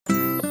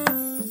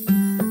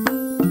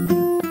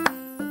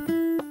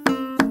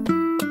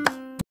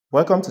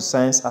Welcome to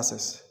Science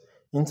Access.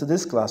 In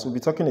today's class, we'll be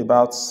talking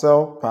about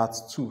cell part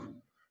 2.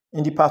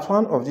 In the part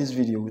 1 of this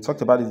video, we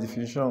talked about the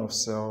definition of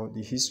cell,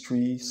 the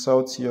history,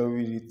 cell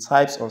theory, the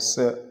types of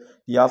cell,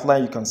 the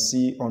outline you can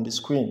see on the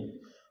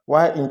screen.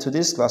 While in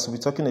today's class, we'll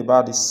be talking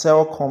about the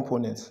cell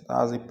component,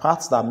 as the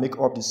parts that make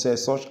up the cell,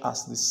 such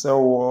as the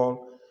cell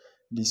wall,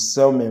 the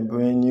cell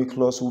membrane,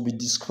 nucleus. We'll be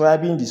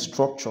describing the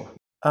structure,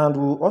 and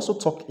we'll also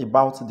talk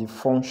about the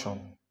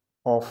function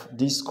of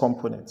these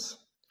components.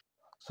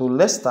 So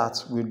let's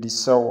start with the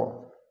cell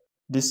wall.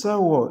 The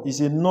cell wall is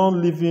a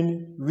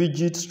non-living,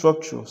 rigid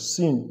structure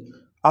seen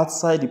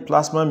outside the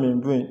plasma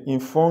membrane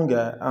in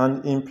fungi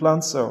and in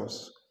plant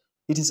cells.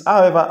 It is,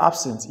 however,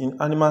 absent in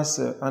animal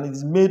cells, and it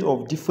is made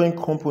of different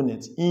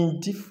components in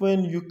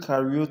different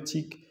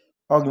eukaryotic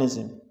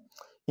organisms.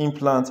 In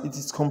plants, it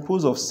is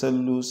composed of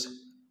cellulose,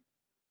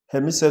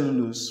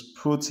 hemicellulose,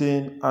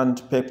 protein, and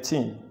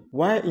peptine.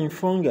 While in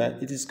fungi,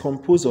 it is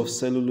composed of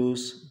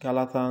cellulose,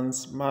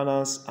 galathans,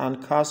 mannans, and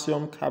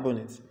calcium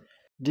carbonate.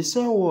 The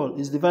cell wall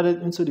is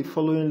divided into the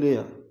following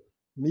layers: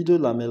 middle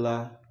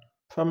lamella,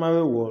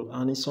 primary wall,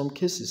 and in some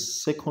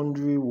cases,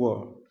 secondary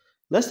wall.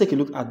 Let's take a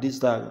look at this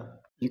diagram.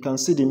 You can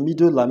see the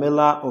middle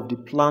lamella of the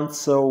plant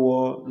cell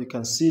wall. You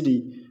can see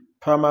the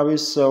primary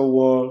cell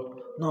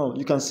wall. Now,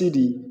 you can see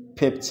the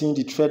peptine,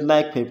 the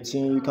thread-like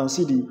peptine. You can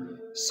see the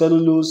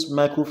cellulose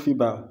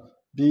microfiber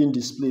being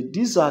displayed.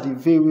 These are the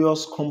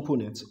various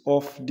components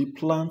of the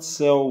plant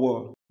cell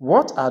wall.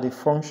 What are the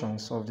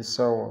functions of the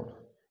cell wall?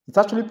 It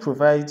actually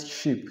provides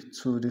shape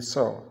to the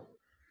cell.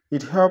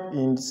 It helps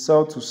in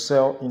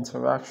cell-to-cell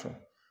interaction.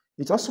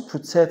 It also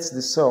protects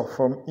the cell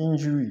from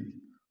injury,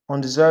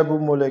 undesirable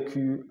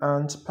molecule,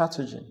 and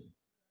pathogen.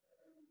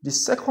 The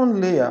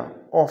second layer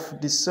of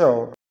the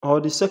cell,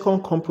 or the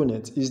second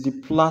component, is the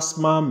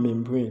plasma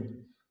membrane.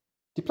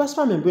 The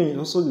plasma membrane is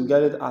also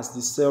regarded as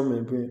the cell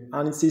membrane,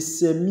 and it's a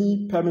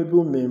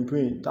semi-permeable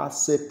membrane that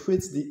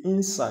separates the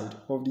inside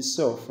of the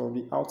cell from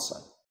the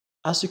outside.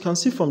 As you can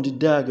see from the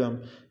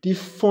diagram, the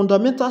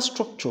fundamental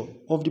structure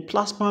of the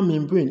plasma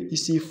membrane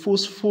is a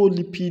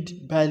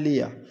phospholipid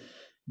bilayer.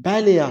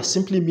 Bilayer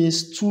simply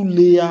means two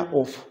layers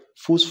of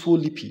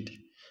phospholipid.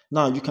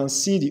 Now you can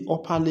see the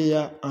upper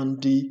layer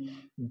and the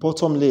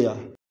bottom layer.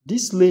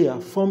 This layer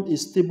forms a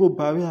stable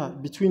barrier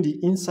between the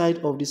inside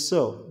of the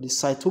cell, the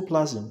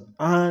cytoplasm,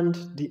 and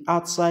the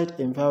outside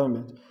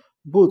environment,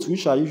 both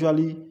which are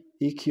usually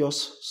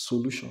aqueous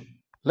solution.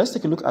 Let's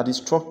take a look at the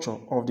structure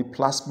of the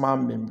plasma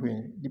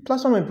membrane. The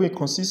plasma membrane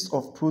consists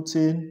of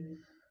protein,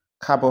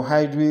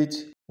 carbohydrate,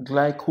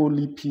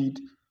 glycolipid,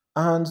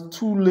 and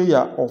two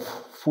layers of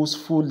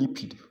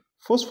phospholipid.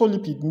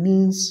 Phospholipid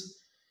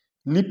means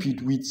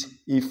lipid with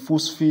a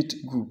phosphate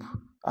group.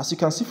 As you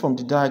can see from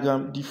the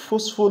diagram, the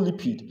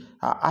phospholipid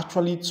are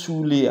actually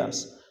two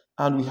layers,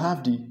 and we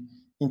have the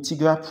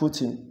integral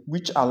protein,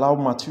 which allow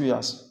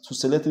materials to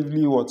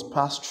selectively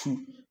pass through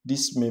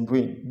this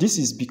membrane. This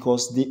is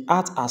because they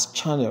act as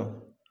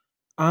channel,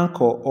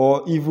 anchor,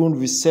 or even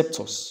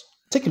receptors.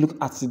 Take a look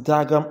at the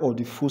diagram of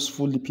the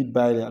phospholipid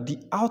bilayer.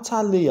 The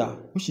outer layer,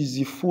 which is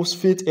the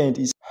phosphate end,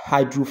 is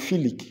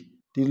hydrophilic.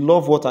 They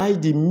love water. While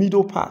the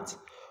middle part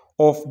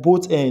of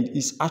both ends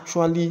is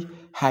actually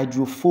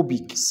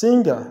hydrophobic.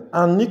 Singer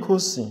and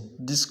Nicholson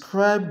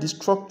describe the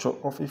structure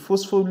of a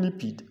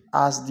phospholipid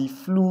as the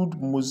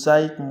fluid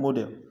mosaic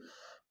model.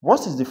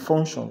 What is the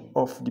function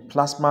of the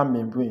plasma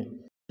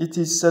membrane? It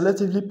is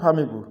selectively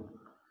permeable,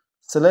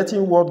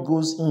 selecting what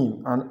goes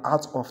in and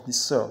out of the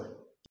cell.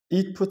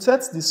 It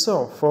protects the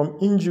cell from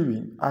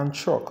injury and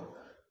shock,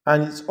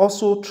 and it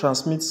also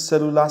transmits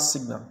cellular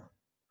signal.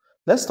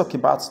 Let's talk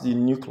about the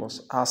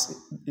nucleus as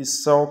a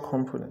cell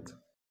component.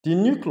 The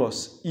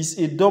nucleus is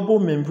a double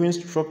membrane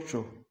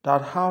structure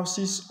that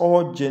houses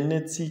all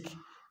genetic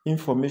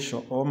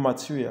information or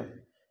material.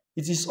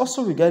 It is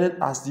also regarded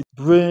as the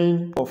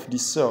brain of the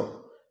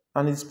cell,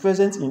 and is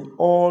present in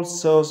all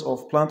cells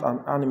of plant and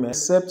animal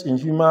except in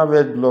human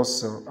red blood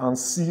cell and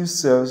cell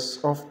cells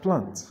of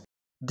plants.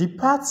 The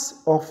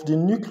parts of the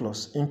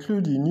nucleus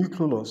include the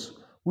nucleus,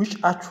 which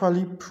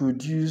actually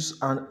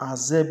produce and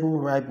assemble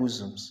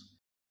ribosomes,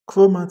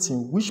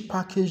 chromatin, which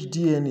package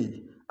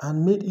DNA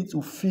and made it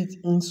to fit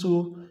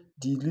into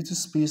the little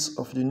space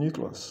of the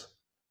nucleus.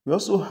 We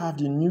also have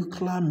the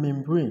nuclear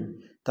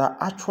membrane that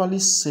actually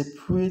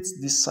separates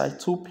the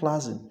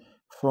cytoplasm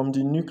from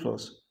the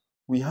nucleus.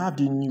 We have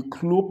the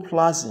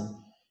nucleoplasm,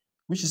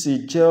 which is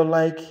a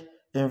gel-like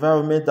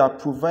environment that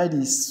provides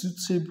a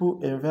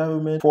suitable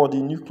environment for the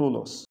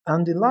nucleus.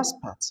 And the last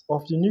part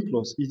of the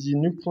nucleus is the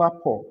nuclear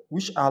pore,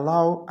 which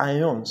allows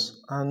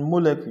ions and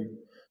molecules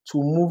to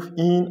move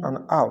in and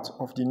out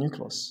of the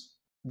nucleus.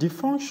 The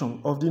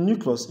function of the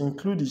nucleus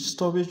includes the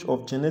storage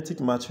of genetic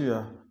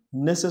material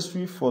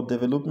necessary for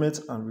development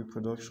and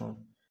reproduction.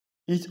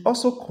 It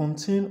also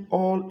contains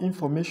all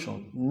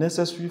information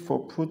necessary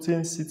for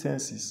protein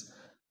synthesis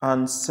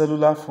and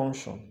cellular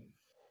function.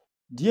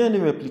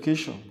 DNA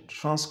replication,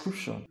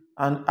 transcription,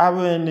 and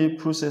RNA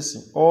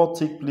processing all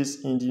take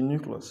place in the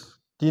nucleus.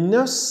 The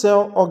next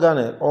cell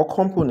organelle or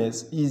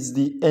component is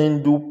the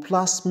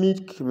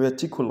endoplasmic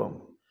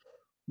reticulum,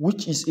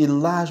 which is a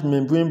large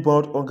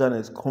membrane-bound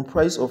organelle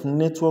comprised of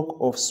network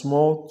of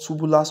small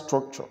tubular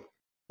structure.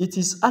 It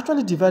is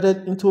actually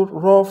divided into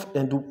rough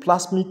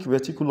endoplasmic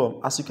reticulum,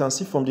 as you can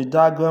see from the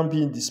diagram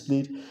being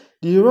displayed.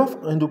 The rough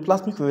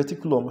endoplasmic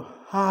reticulum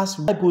has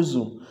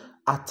ribosome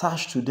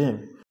attached to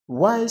them,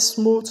 while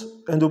smooth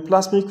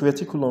endoplasmic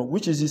reticulum,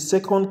 which is the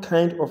second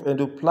kind of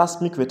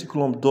endoplasmic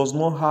reticulum, does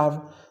not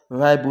have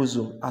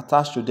ribosome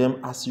attached to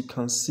them, as you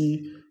can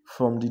see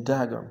from the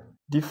diagram.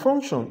 The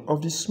function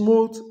of the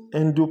smooth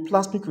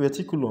endoplasmic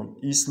reticulum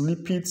is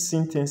lipid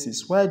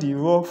synthesis, while the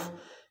rough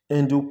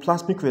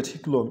endoplasmic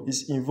reticulum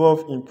is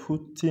involved in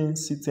protein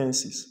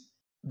synthesis.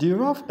 The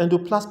rough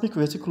endoplasmic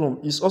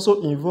reticulum is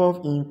also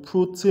involved in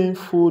protein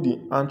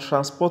folding and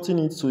transporting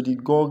it to the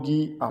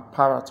Golgi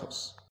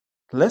apparatus.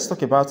 Let's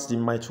talk about the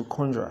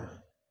mitochondria.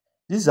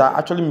 These are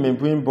actually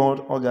membrane-bound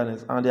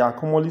organelles and they are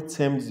commonly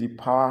termed the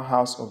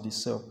powerhouse of the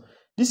cell.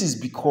 This is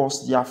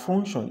because their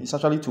function is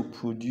actually to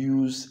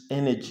produce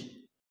energy.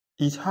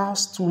 It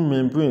has two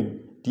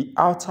membranes, the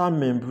outer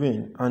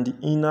membrane and the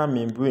inner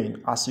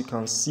membrane, as you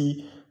can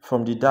see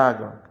from the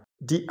diagram.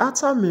 The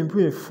outer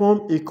membrane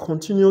forms a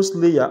continuous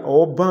layer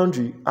or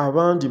boundary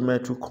around the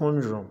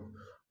mitochondrion,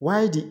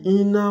 while the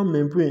inner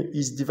membrane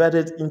is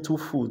divided into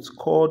folds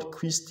called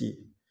cristae.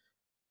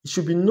 It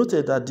should be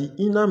noted that the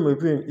inner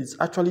membrane is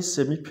actually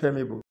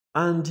semi-permeable,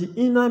 and the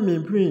inner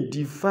membrane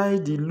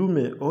divides the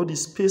lumen or the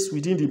space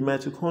within the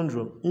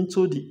mitochondrion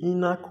into the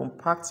inner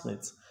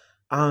compartment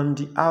and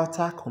the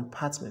outer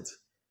compartment.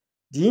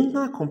 The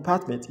inner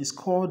compartment is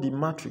called the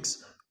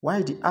matrix,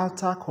 while the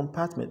outer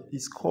compartment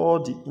is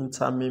called the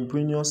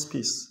intermembranous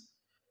space.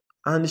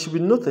 And it should be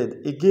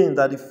noted again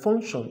that the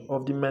function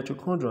of the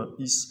mitochondrion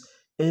is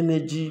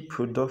energy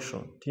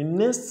production. The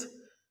next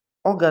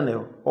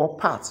organelle or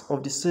part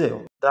of the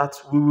cell that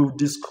we will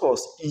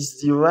discuss is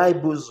the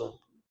ribosome.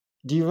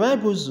 The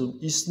ribosome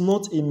is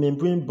not a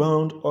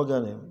membrane-bound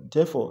organelle,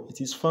 therefore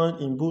it is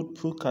found in both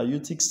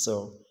prokaryotic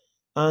cell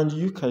and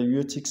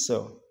eukaryotic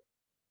cell.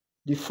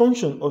 The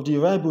function of the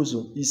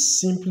ribosome is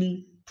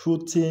simply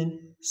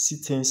protein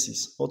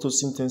synthesis or to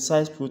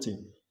synthesize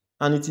protein,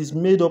 and it is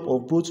made up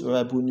of both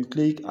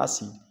ribonucleic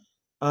acid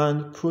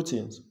and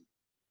proteins.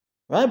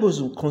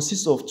 Ribosome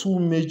consists of two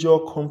major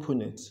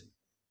components,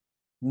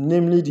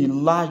 namely the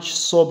large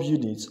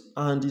subunit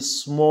and the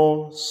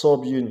small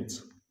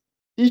subunit.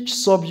 Each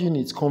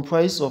subunit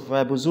comprises of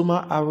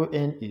ribosomal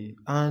RNA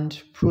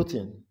and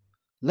protein.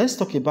 Let's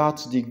talk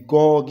about the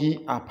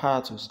Golgi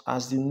apparatus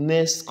as the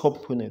next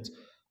component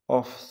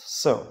of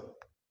cell.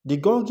 The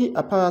Golgi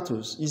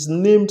apparatus is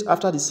named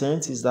after the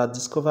scientist that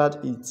discovered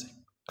it,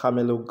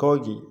 Camillo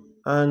Golgi,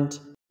 and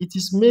it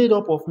is made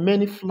up of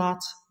many flat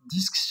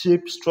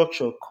disc-shaped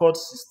structures called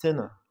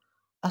cisterna.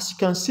 As you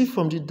can see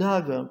from the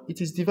diagram, it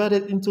is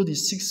divided into the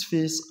 6th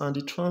phase and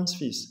the trans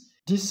phase.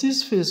 The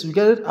 6th phase,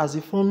 regarded as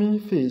the forming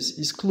phase,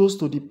 is close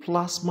to the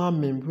plasma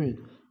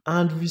membrane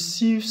and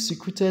receives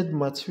secreted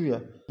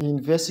material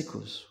in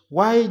vesicles,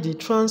 while the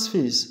trans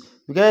phase,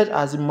 regarded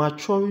as the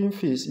maturing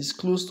phase, is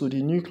close to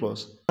the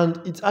nucleus and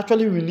it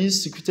actually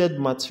releases secreted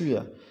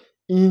material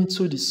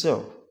into the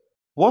cell.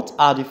 What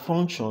are the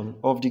functions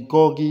of the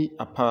Golgi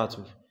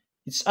apparatus?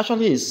 It's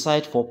actually a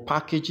site for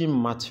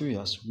packaging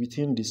materials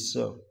within the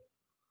cell.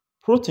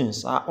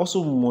 Proteins are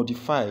also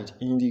modified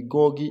in the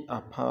Golgi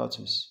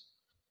apparatus.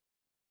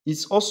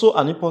 It's also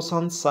an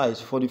important site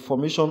for the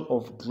formation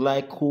of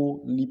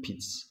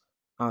glycolipids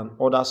and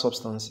other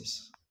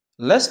substances.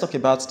 Let's talk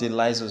about the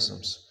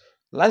lysosomes.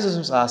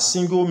 Lysosomes are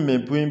single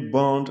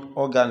membrane-bound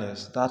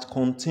organelles that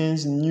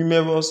contains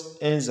numerous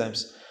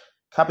enzymes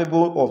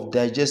capable of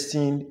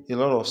digesting a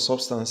lot of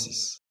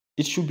substances.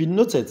 It should be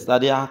noted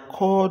that they are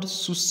called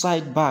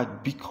suicide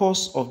bag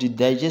because of the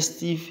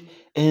digestive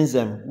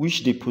enzyme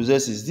which they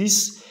possess.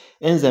 This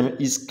enzyme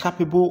is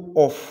capable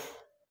of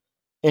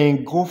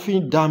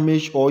engulfing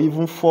damaged or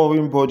even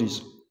foreign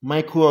bodies,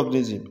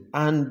 microorganisms,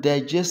 and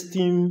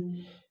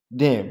digesting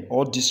them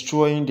or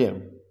destroying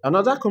them.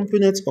 Another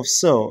component of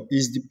cell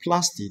is the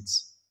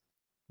plastids,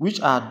 which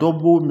are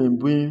double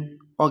membrane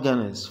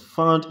organelles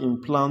found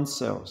in plant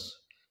cells.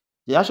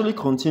 They actually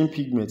contain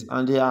pigments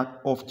and they are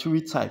of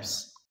three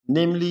types,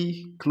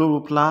 namely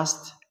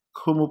chloroplast,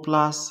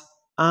 chromoplast,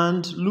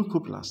 and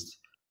leucoplast.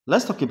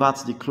 Let's talk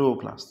about the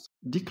chloroplast.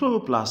 The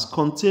chloroplast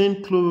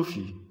contain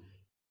chlorophyll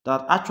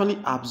that actually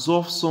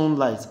absorbs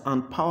sunlight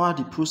and power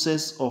the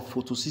process of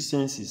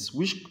photosynthesis,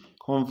 which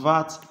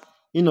converts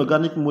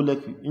inorganic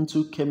molecules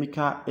into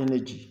chemical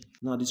energy.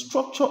 Now, the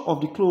structure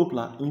of the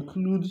chloroplast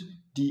includes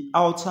the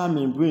outer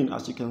membrane,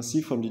 as you can see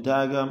from the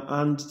diagram,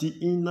 and the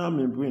inner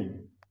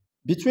membrane.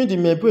 Between the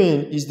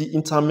membrane is the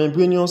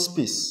intermembranous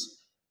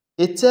space,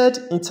 a third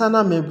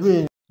internal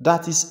membrane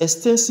that is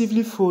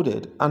extensively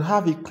folded and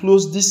have a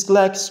closed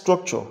disc-like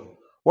structure,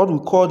 what we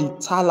call the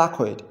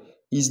thylakoid,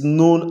 is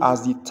known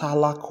as the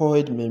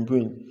thylakoid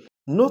membrane.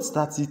 Note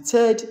that the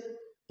third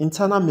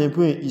internal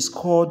membrane is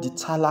called the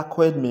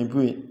thylakoid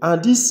membrane,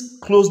 and this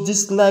closed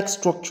disc-like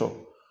structure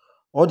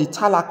or the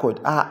thylakoid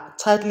are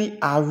tightly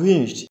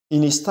arranged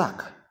in a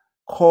stack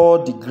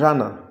called the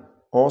grana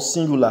or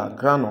singular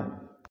granum.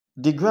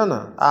 The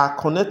grana are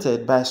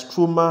connected by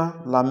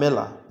stroma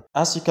lamella.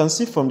 As you can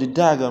see from the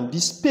diagram,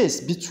 the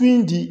space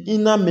between the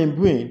inner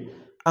membrane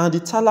and the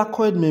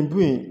thylakoid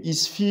membrane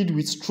is filled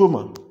with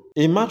stroma,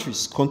 a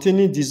matrix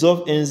containing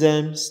dissolved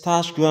enzyme,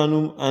 starch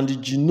granule, and the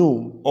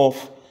genome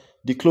of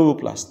the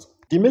chloroplast.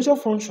 The major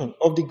function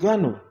of the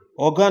granule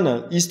or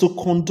granule is to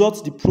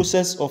conduct the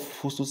process of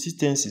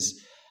photosynthesis.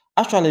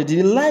 Actually,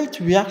 the light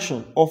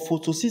reaction of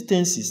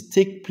photosynthesis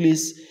takes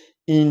place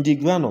in the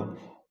granule,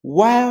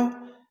 while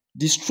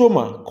the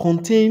stroma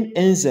contain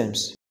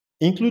enzymes,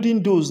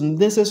 including those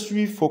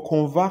necessary for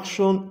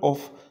conversion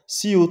of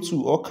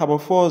CO2 or carbon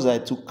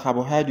dioxide to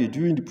carbohydrate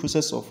during the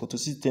process of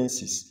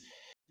photosynthesis.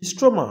 The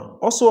stroma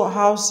also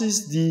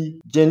houses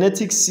the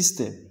genetic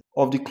system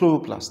of the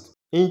chloroplast.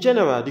 In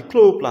general, the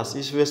chloroplast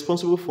is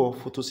responsible for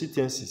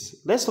photosynthesis.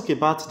 Let's talk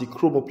about the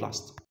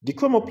chromoplast. The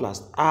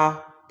chromoplasts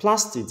are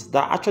plastids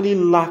that actually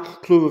lack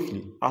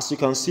chlorophyll, as you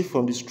can see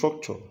from the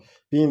structure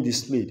being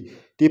displayed.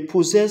 They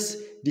possess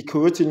the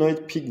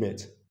carotenoid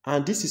pigment,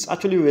 and this is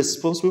actually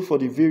responsible for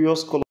the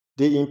various colors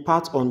they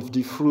impart on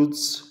the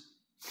fruits,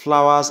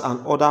 flowers,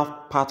 and other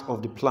parts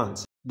of the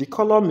plant. The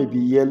color may be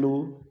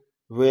yellow,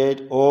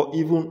 red, or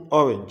even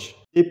orange.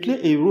 They play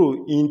a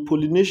role in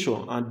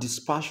pollination and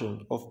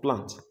dispersion of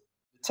plants.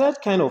 The third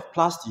kind of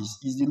plastids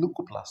is the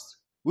leucoplast,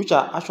 which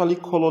are actually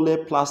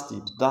colorless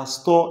plastids that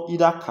store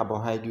either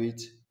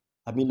carbohydrate,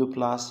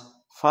 amyloplast,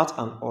 fat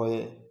and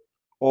oil,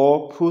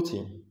 or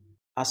protein.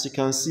 As you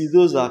can see,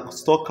 those that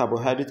store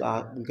carbohydrate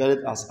are regarded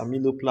as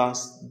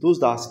amyloplasts, those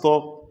that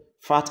store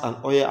fat and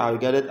oil are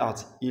regarded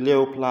as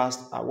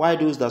eleoplasts, while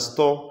those that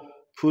store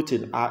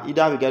protein are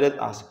either regarded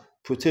as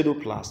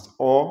proteinoplast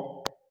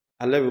or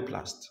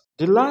alleroplast.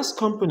 The last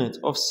component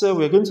of cell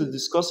we're going to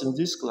discuss in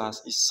this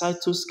class is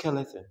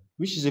cytoskeleton,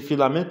 which is a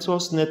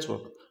filamentous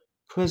network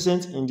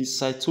present in the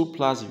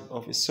cytoplasm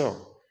of a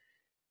cell.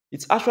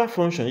 Its actual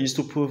function is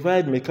to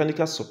provide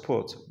mechanical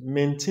support,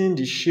 maintain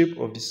the shape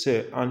of the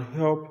cell, and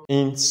help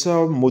in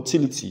cell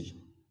motility.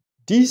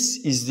 This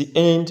is the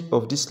end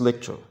of this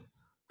lecture.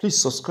 Please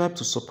subscribe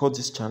to support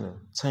this channel.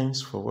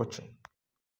 Thanks for watching.